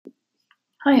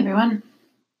Hi everyone.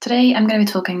 Today I'm going to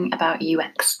be talking about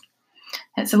UX.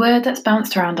 It's a word that's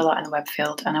bounced around a lot in the web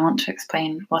field, and I want to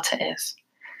explain what it is.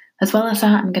 As well as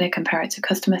that, I'm going to compare it to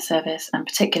customer service and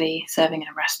particularly serving in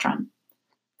a restaurant.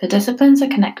 The disciplines are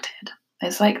connected.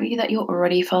 It's likely that you're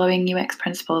already following UX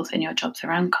principles in your jobs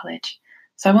around college.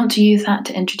 So I want to use that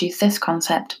to introduce this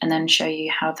concept and then show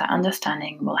you how that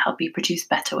understanding will help you produce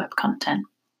better web content.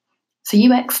 So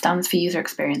UX stands for user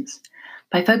experience.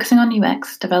 By focusing on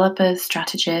UX, developers,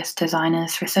 strategists,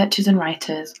 designers, researchers, and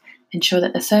writers ensure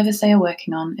that the service they are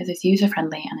working on is as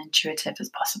user-friendly and intuitive as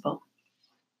possible.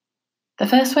 The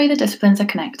first way the disciplines are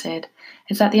connected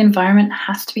is that the environment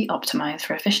has to be optimized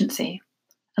for efficiency.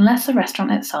 Unless the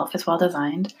restaurant itself is well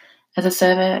designed, as a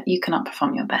server, you cannot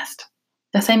perform your best.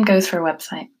 The same goes for a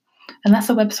website. Unless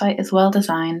a website is well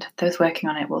designed, those working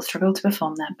on it will struggle to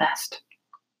perform their best.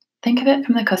 Think of it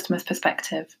from the customer's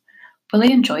perspective. Will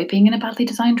they enjoy being in a badly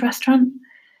designed restaurant?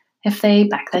 If they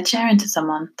back their chair into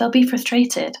someone, they'll be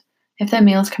frustrated. If their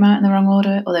meals come out in the wrong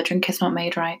order or their drink is not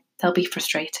made right, they'll be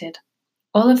frustrated.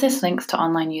 All of this links to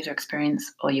online user experience,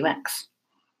 or UX.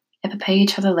 If a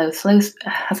page has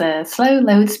a slow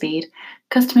load speed,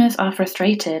 customers are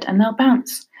frustrated and they'll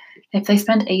bounce. If they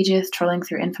spend ages trolling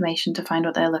through information to find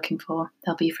what they're looking for,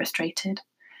 they'll be frustrated.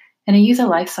 In a user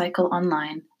lifecycle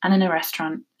online and in a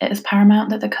restaurant, it is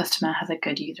paramount that the customer has a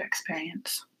good user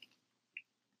experience.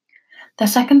 The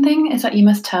second thing is that you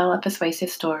must tell a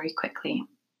persuasive story quickly.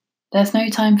 There's no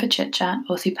time for chit-chat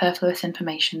or superfluous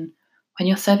information when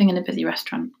you're serving in a busy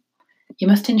restaurant. You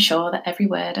must ensure that every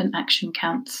word and action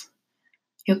counts.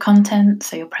 Your content,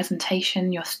 so your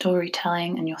presentation, your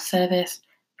storytelling, and your service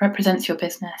represents your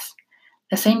business.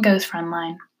 The same goes for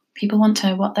online. People want to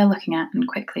know what they're looking at and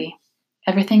quickly.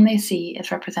 Everything they see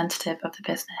is representative of the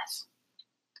business.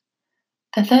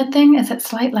 The third thing is that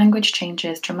slight language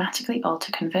changes dramatically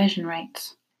alter conversion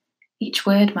rates. Each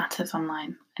word matters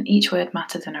online, and each word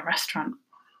matters in a restaurant.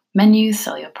 Menus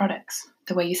sell your products.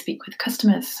 The way you speak with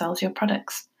customers sells your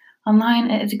products.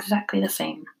 Online, it is exactly the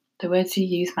same. The words you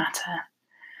use matter.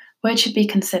 Words should be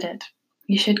considered.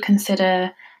 You should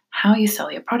consider how you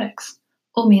sell your products,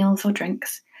 or meals or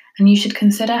drinks, and you should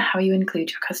consider how you include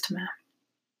your customer.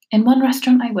 In one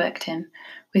restaurant I worked in,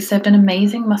 we served an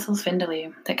amazing mussels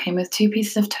vindaloo that came with 2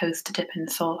 pieces of toast to dip in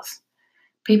the sauce.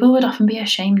 People would often be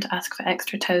ashamed to ask for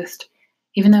extra toast,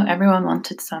 even though everyone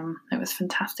wanted some. It was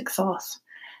fantastic sauce.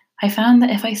 I found that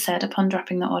if I said upon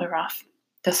dropping the order off,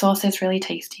 "The sauce is really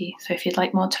tasty, so if you'd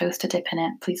like more toast to dip in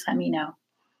it, please let me know,"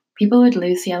 people would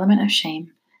lose the element of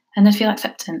shame, and they'd feel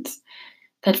acceptance.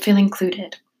 They'd feel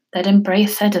included. They'd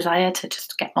embrace their desire to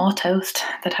just get more toast,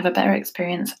 they'd have a better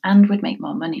experience, and would make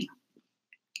more money.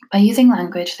 By using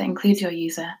language that includes your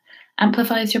user,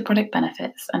 amplifies your product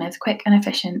benefits, and is quick and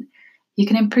efficient, you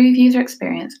can improve user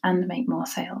experience and make more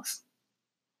sales.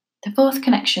 The fourth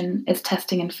connection is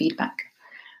testing and feedback.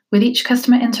 With each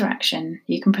customer interaction,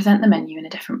 you can present the menu in a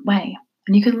different way,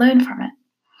 and you can learn from it.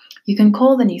 You can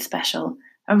call the new special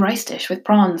a rice dish with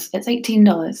prawns, it's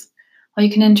 $18, or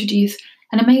you can introduce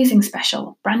an amazing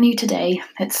special, brand new today,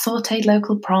 it's sauteed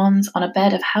local prawns on a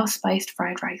bed of house-spiced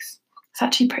fried rice. It's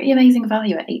actually pretty amazing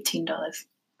value at $18.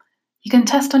 You can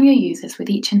test on your users with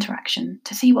each interaction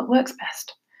to see what works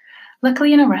best.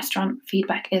 Luckily in a restaurant,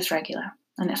 feedback is regular,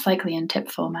 and it's likely in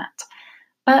tip format.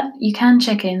 But you can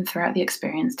check in throughout the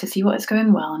experience to see what is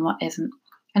going well and what isn't,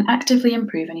 and actively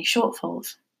improve any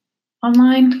shortfalls.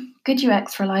 Online, good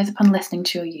UX relies upon listening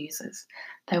to your users,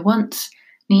 their wants,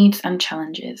 needs, and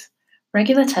challenges.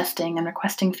 Regular testing and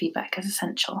requesting feedback is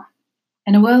essential.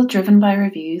 In a world driven by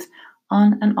reviews,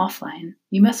 on and offline,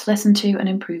 you must listen to and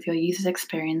improve your users'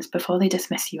 experience before they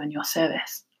dismiss you and your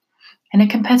service. In a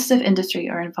competitive industry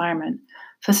or environment,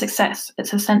 for success,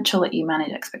 it's essential that you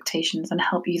manage expectations and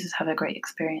help users have a great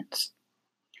experience.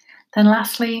 Then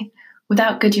lastly,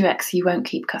 without good UX, you won't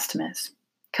keep customers.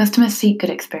 Customers seek good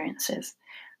experiences.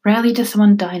 Rarely does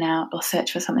someone dine out or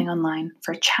search for something online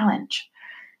for a challenge.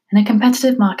 In a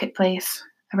competitive marketplace,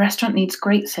 a restaurant needs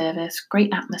great service,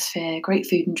 great atmosphere, great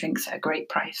food and drinks at a great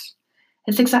price.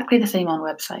 It's exactly the same on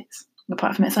websites.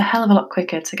 Apart from it's a hell of a lot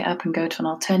quicker to get up and go to an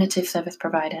alternative service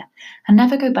provider and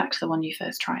never go back to the one you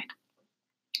first tried.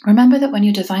 Remember that when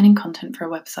you're designing content for a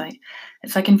website,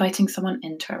 it's like inviting someone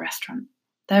into a restaurant.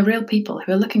 They're real people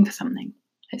who are looking for something.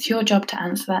 It's your job to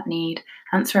answer that need,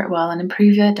 answer it well, and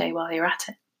improve your day while you're at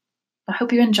it. I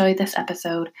hope you enjoyed this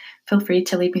episode. Feel free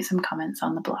to leave me some comments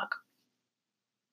on the blog.